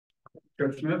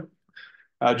Coach Smith.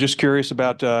 Just curious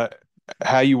about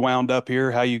how you wound up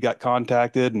here, how you got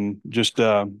contacted, and just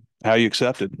how you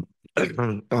accepted.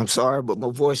 I'm sorry, but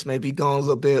my voice may be gone a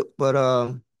little bit. But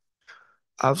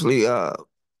obviously,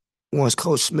 once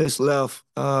Coach Smith left,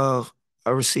 I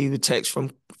received a text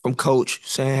from Coach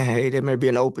saying, "Hey, there may be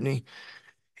an opening,"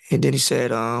 and then he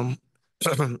said, "I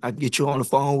can get you on the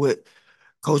phone with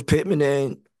Coach Pittman,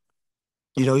 and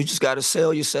you just got to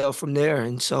sell yourself from there."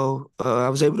 And so I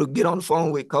was able to get on the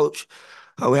phone with Coach.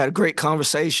 We had a great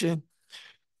conversation,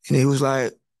 and he was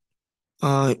like,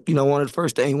 one of the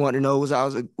first things he wanted to know was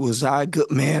I a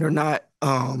good man or not.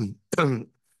 The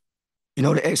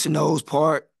X and O's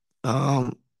part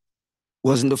um,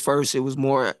 wasn't the first. It was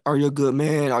more, are you a good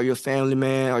man? Are you a family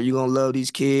man? Are you gonna love these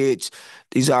kids?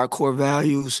 These are our core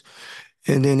values.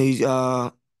 And then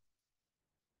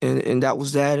and that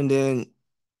was that. And then,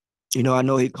 I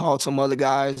know he called some other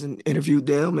guys and interviewed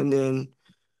them. And then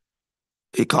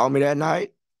he called me that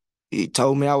night. He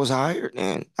told me I was hired,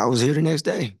 and I was here the next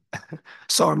day.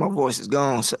 Sorry, my voice is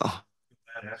gone. So,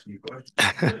 Asking you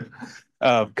questions.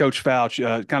 Coach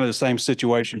Fouch, kind of the same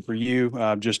situation for you,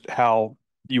 just how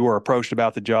you were approached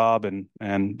about the job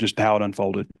and just how it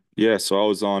unfolded. Yeah, so I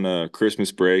was on a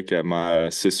Christmas break at my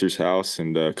sister's house,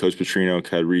 and Coach Petrino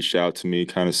had reached out to me,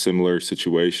 kind of similar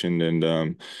situation,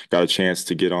 and got a chance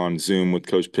to get on Zoom with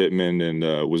Coach Pittman,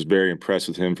 and was very impressed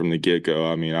with him from the get-go.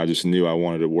 I mean, I just knew I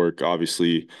wanted to work,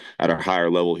 obviously, at a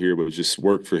higher level here, but just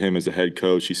work for him as a head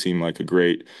coach. He seemed like a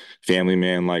great family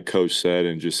man, like Coach said,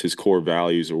 and just his core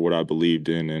values are what I believed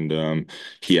in. And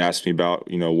he asked me about,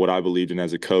 what I believed in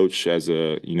as a coach, as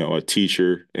a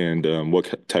teacher, and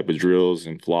what type of drills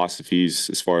and philosophies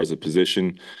as far as a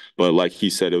position. But like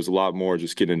he said, it was a lot more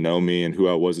just getting to know me and who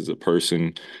I was as a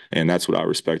person. And that's what I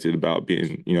respected about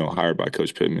being, hired by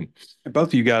Coach Pittman. Both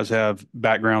of you guys have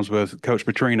backgrounds with Coach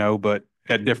Petrino, but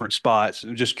at different spots.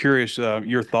 Just curious,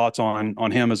 your thoughts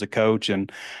on him as a coach,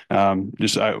 and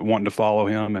just wanting to follow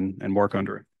him and work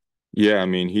under him. Yeah, I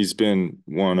mean, he's been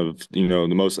one of, the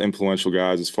most influential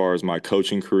guys as far as my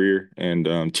coaching career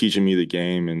and teaching me the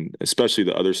game and especially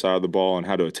the other side of the ball and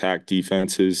how to attack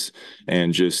defenses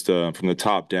and just from the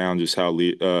top down, just how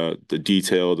the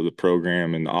detail of the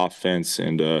program and the offense.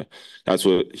 And that's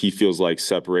what he feels like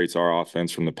separates our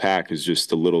offense from the pack is just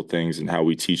the little things and how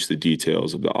we teach the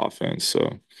details of the offense.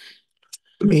 So,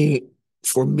 I mean,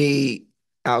 for me,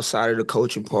 outside of the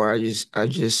coaching part,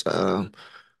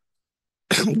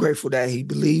 I'm grateful that he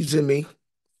believes in me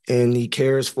and he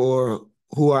cares for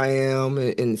who I am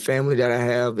and the family that I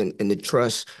have and the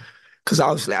trust. Because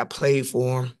obviously I played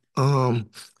for him.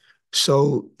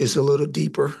 So it's a little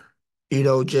deeper,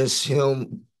 just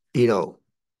him, you know,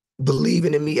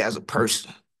 believing in me as a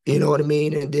person. You know what I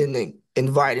mean? And then they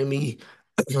inviting me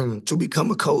to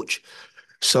become a coach.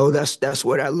 So that's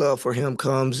where that love for him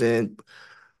comes. And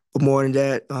but more than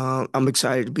that, I'm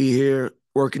excited to be here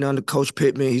working under Coach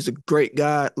Pittman. He's a great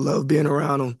guy. Love being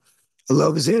around him. I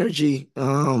love his energy.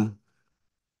 I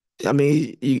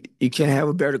mean, you can't have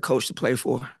a better coach to play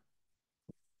for.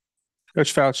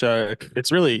 Coach Fouch,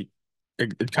 it's really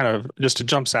it kind of just it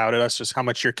jumps out at us just how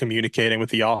much you're communicating with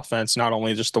the offense, not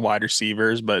only just the wide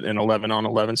receivers, but in 11 on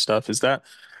 11 stuff. Is that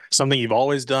something you've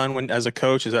always done when as a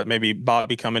coach? Is that maybe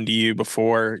Bobby coming to you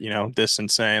before, this and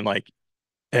saying like,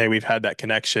 hey, we've had that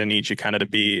connection, need you kind of to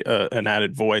be an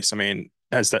added voice? I mean,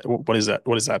 as that, what is that?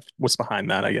 What is that? What's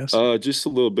behind that, I guess? Just a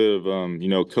little bit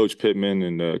of Coach Pittman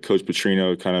and Coach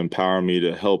Petrino kind of empower me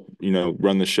to help,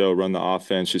 run the show, run the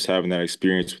offense, just having that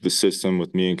experience with the system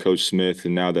with me and Coach Smith.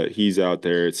 And now that he's out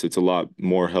there, it's a lot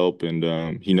more help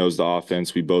and he knows the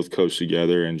offense. We both coach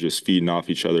together and just feeding off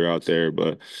each other out there.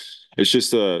 But it's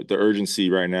just the urgency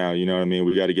right now, you know what I mean?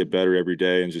 We got to get better every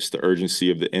day and just the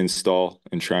urgency of the install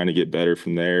and trying to get better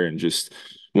from there and just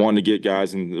wanting to get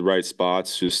guys in the right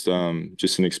spots, just an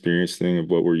experience thing of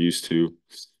what we're used to.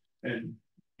 And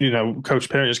Coach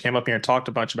Perry just came up here and talked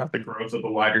a bunch about the growth of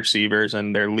the wide receivers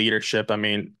and their leadership. I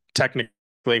mean, technically,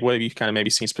 what have you kind of maybe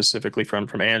seen specifically from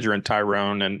Andrew and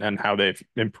Tyrone and how they've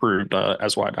improved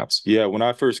as wideouts? Yeah, when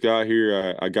I first got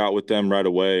here, I got with them right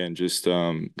away and just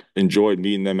enjoyed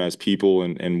meeting them as people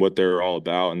and what they're all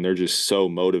about. And they're just so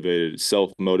motivated,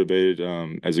 self-motivated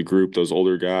as a group, those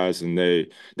older guys, and they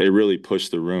really push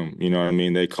the room. You know what I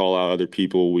mean? They call out other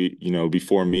people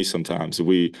before me sometimes.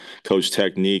 We coach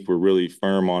technique. We're really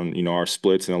firm on, our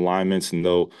splits and alignments, and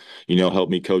they'll, help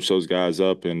me coach those guys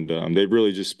up. And they've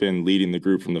really just been leading the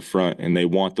group from the front, and they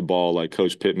want the ball, like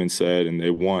Coach Pittman said, and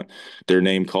they want their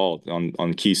name called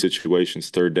on key situations,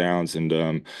 third downs.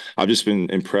 And I've just been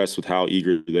impressed with how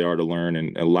eager they are to learn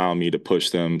and allow me to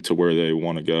push them to where they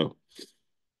want to go.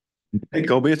 Hey,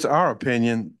 Kolby, it's our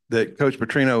opinion that Coach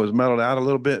Petrino has mellowed out a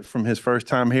little bit from his first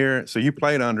time here. So you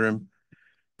played under him.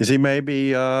 Is he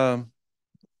maybe,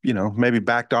 maybe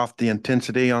backed off the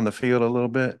intensity on the field a little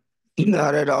bit?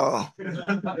 Not at all.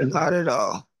 Not at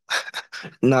all.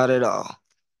 Not at all.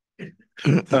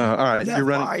 All right, That you're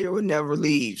running. fire would never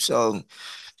leave. So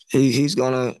he's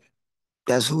gonna.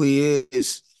 That's who he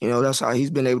is. That's how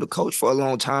he's been able to coach for a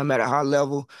long time at a high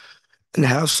level and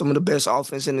have some of the best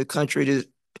offense in the country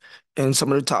and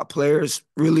some of the top players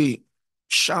really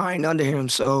shine under him.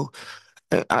 So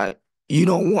you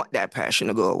don't want that passion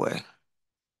to go away.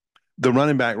 The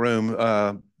running back room,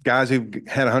 guys who've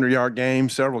had 100-yard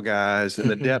games, several guys, and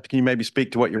the depth. Can you maybe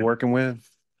speak to what you're working with?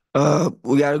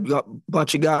 We got a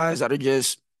bunch of guys that are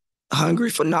just hungry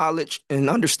for knowledge and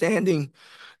understanding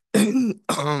and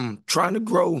trying to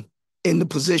grow in the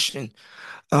position.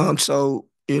 So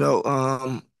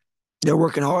they're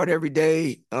working hard every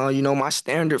day. My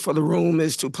standard for the room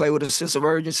is to play with a sense of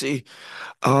urgency,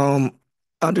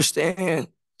 understand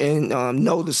and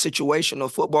know the situation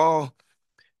of football,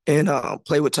 and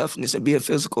play with toughness and being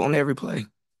physical on every play.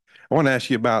 I want to ask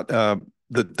you about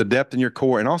the depth in your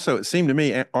core, and also it seemed to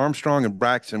me Armstrong and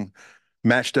Braxton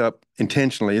matched up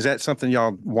intentionally. Is that something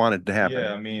y'all wanted to happen?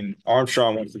 Yeah, I mean,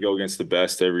 Armstrong wants to go against the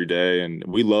best every day, and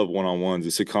we love one-on-ones.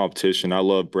 It's a competition. I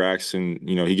love Braxton.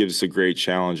 He gives us a great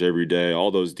challenge every day.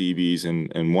 All those DBs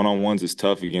and one-on-ones is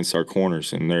tough against our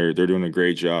corners, and they're doing a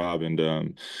great job. And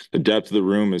the depth of the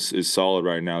room is solid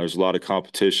right now. There's a lot of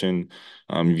competition.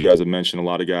 You guys have mentioned a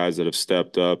lot of guys that have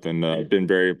stepped up, and been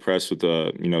very impressed with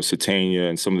Satania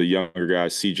and some of the younger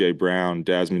guys, C.J. Brown,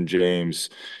 Desmond James,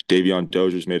 Davion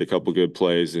Dozier's made a couple good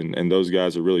plays, and those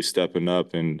guys are really stepping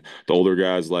up. And the older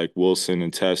guys like Wilson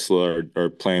and Tesla are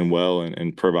playing well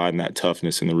and providing that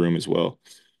toughness in the room as well.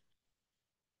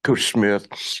 Coach Smith,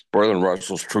 Braylon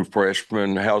Russell's true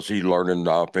freshman. How's he learning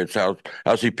the offense?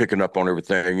 How's he picking up on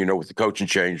everything, with the coaching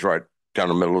change right down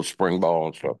the middle of spring ball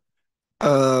and stuff?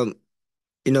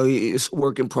 It's a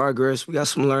work in progress. We got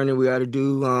some learning we got to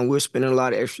do. We're spending a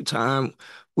lot of extra time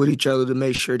with each other to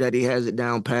make sure that he has it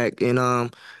down packed, and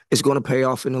it's going to pay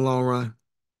off in the long run.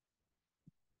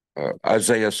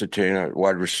 Isaiah Satana,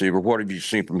 wide receiver. What have you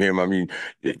seen from him? I mean,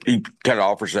 he kind of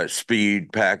offers that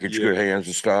speed package, good hands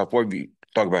and stuff. What have you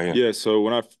talk about him? Yeah, so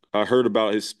when I heard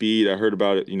about his speed, I heard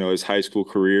about it, his high school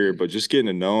career, but just getting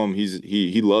to know him,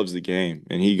 he loves the game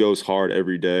and he goes hard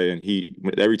every day. And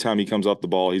every time he comes off the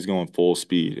ball, he's going full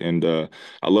speed. And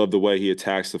I love the way he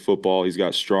attacks the football. He's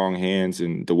got strong hands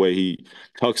and the way he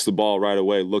tucks the ball right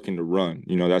away, looking to run.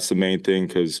 That's the main thing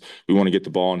because we want to get the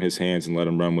ball in his hands and let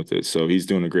him run with it. So he's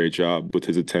doing a great job with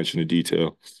his attention to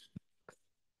detail.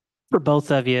 For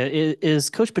both of you, is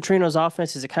Coach Petrino's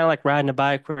offense, is it kind of like riding a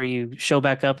bike where you show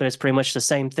back up and it's pretty much the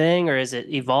same thing, or is it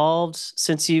evolved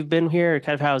since you've been here? Or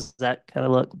kind of how does that kind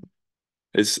of look?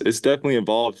 It's definitely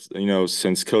evolved,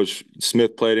 since Coach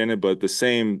Smith played in it, but the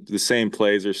same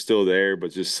plays are still there,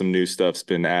 but just some new stuff's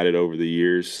been added over the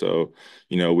years. So,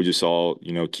 we just all,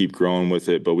 keep growing with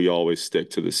it, but we always stick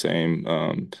to the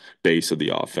same base of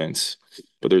the offense.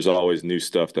 But there's always new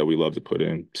stuff that we love to put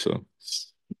in. So.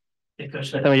 I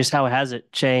mean, just how has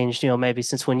it changed, maybe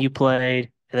since when you played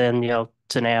and then,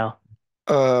 to now?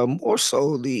 More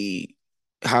so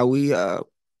how we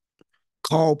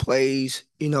call plays,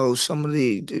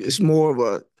 it's more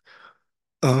of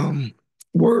a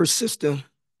word system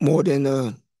more than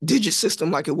a digit system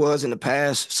like it was in the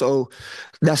past. So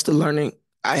that's the learning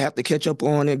I have to catch up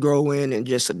on and grow in and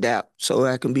just adapt so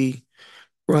I can be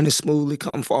running smoothly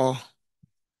come fall.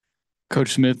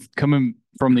 Coach Smith, coming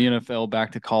from the NFL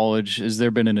back to college, has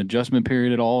there been an adjustment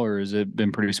period at all, or has it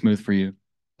been pretty smooth for you?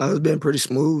 It's been pretty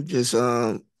smooth. Just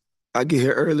I get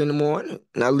here early in the morning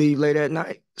and I leave late at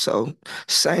night. So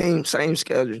same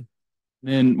schedule.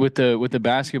 And with the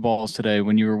basketballs today,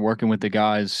 when you were working with the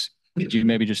guys, could you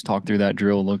maybe just talk through that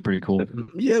drill? It looked pretty cool.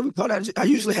 Yeah, I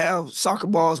usually have soccer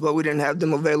balls, but we didn't have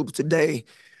them available today.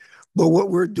 But what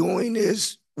we're doing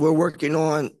is we're working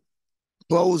on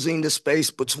closing the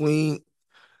space between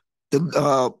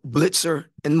the blitzer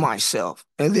and myself.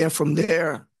 And then from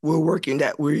there, we're working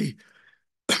that we're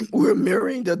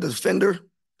mirroring the defender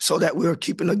so that we're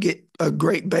keeping a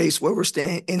great base where we're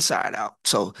staying inside out.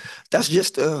 So that's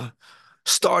just a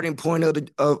starting point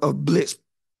of blitz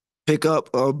pickup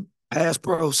or pass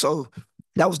pro. So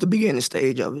that was the beginning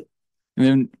stage of it. And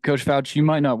then Coach Fouch, you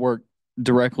might not work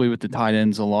directly with the tight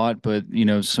ends a lot, but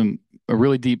a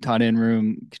really deep tight end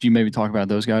room. Could you maybe talk about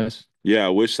those guys? Yeah, I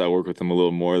wish I worked with them a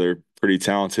little more. They're pretty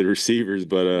talented receivers,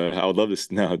 but I would love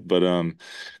to know. But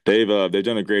they've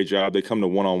done a great job. They come to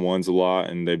one-on-ones a lot,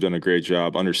 and they've done a great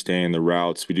job understanding the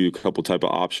routes. We do a couple type of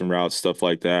option routes, stuff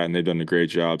like that, and they've done a great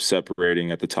job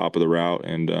separating at the top of the route.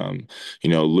 And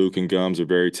Luke and Gums are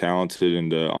very talented,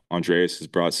 and Andreas has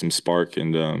brought some spark,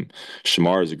 and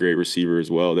Shamar is a great receiver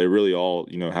as well. They really all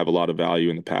have a lot of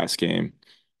value in the pass game.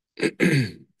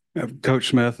 Coach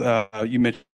Smith, you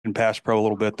mentioned pass pro a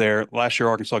little bit there. Last year,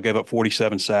 Arkansas gave up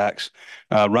 47 sacks.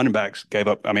 Running backs gave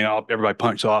up, everybody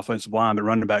punched the offensive line, but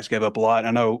running backs gave up a lot.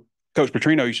 I know Coach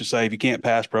Petrino used to say, if you can't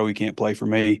pass pro, you can't play for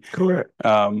me. Correct.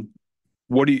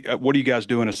 What are you guys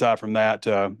doing aside from that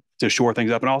to shore things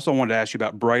up? And I also wanted to ask you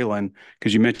about Braylon,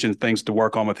 because you mentioned things to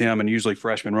work on with him, and usually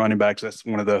freshman running backs, that's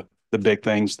one of the big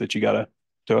things that you got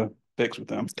to fix with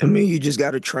them. You just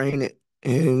got to train it.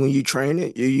 And when you train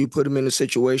it, you put them in a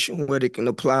situation where they can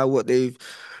apply what they've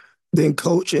been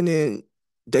coaching, and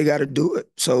they got to do it.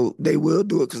 So they will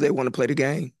do it because they want to play the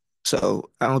game. So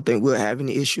I don't think we'll have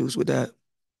any issues with that.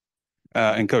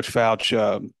 And Coach Fouch,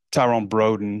 Tyrone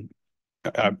Broden,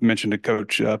 I mentioned to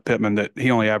Coach Pittman that he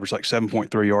only averaged like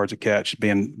 7.3 yards a catch,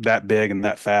 being that big and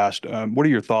that fast. What are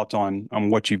your thoughts on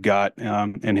what you've got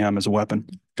in him as a weapon?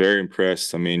 Very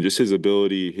impressed. Just his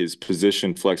ability, his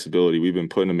position flexibility. We've been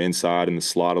putting him inside in the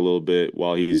slot a little bit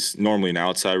while he's normally an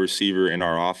outside receiver in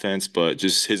our offense, but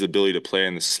just his ability to play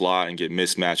in the slot and get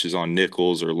mismatches on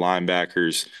nickels or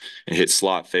linebackers and hit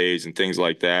slot fades and things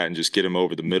like that and just get him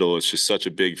over the middle. It's just such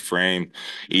a big frame,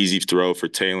 easy throw for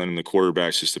Talon and the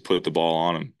quarterbacks just to put the ball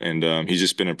on him. And he's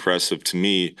just been impressive to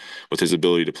me with his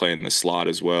ability to play in the slot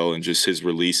as well, and just his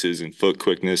releases and foot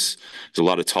quickness. There's a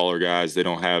lot of taller guys. They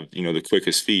don't have, the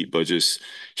quickest feet, but just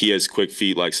he has quick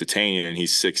feet like Satanian, and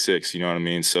he's 6'6", you know what I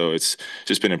mean? So it's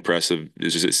just been impressive.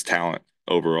 It's just his talent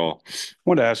overall. I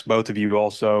wanted to ask both of you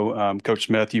also, Coach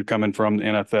Smith, you coming from the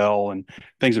NFL, and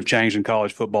things have changed in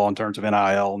college football in terms of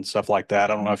NIL and stuff like that.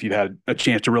 I don't know if you've had a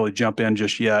chance to really jump in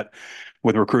just yet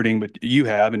with recruiting, but you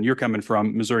have, and you're coming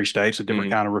from Missouri State, it's a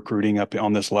different kind of recruiting up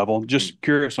on this level. Just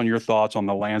curious on your thoughts on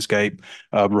the landscape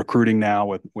of recruiting now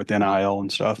with NIL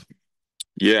and stuff.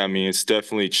 Yeah, it's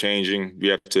definitely changing. We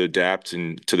have to adapt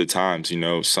to the times.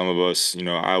 Some of us,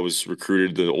 I was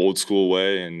recruited the old school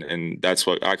way, and that's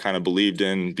what I kind of believed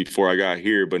in before I got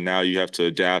here. But now you have to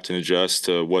adapt and adjust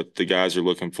to what the guys are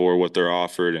looking for, what they're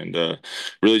offered, and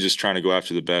really just trying to go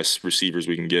after the best receivers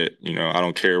we can get. I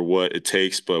don't care what it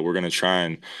takes, but we're going to try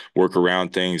and work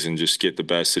around things and just get the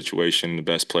best situation, the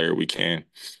best player we can.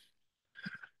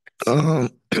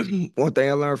 One thing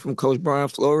I learned from Coach Brian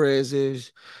Flores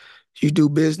is you do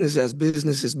business as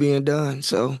business is being done.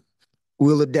 So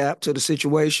we'll adapt to the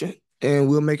situation and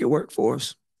we'll make it work for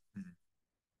us.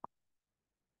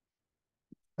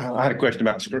 I had a question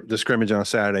about the scrimmage on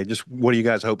Saturday. Just what do you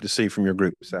guys hope to see from your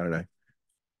group Saturday?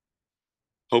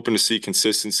 Hoping to see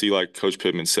consistency, like Coach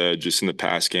Pittman said, just in the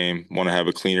pass game. Want to have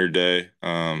a cleaner day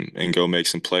and go make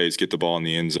some plays, get the ball in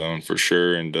the end zone for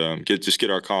sure, and get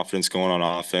our confidence going on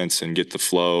offense and get the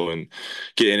flow and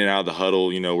get in and out of the huddle.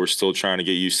 We're still trying to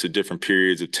get used to different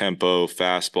periods of tempo,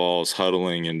 fastballs,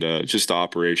 huddling, and just the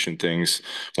operation things.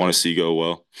 Want to see go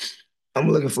well. I'm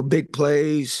looking for big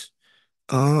plays,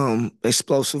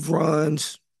 explosive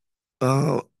runs.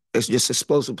 It's just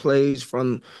explosive plays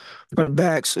from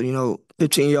back. So,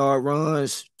 15-yard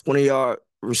runs, 20-yard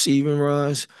receiving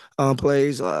runs,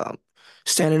 plays,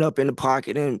 standing up in the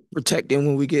pocket and protecting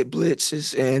when we get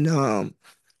blitzes, and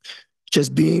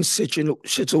just being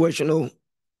situational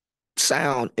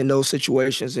sound in those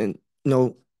situations. And,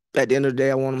 at the end of the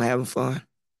day, I want them having fun.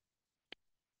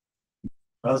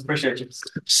 Well, appreciate you.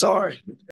 Sorry.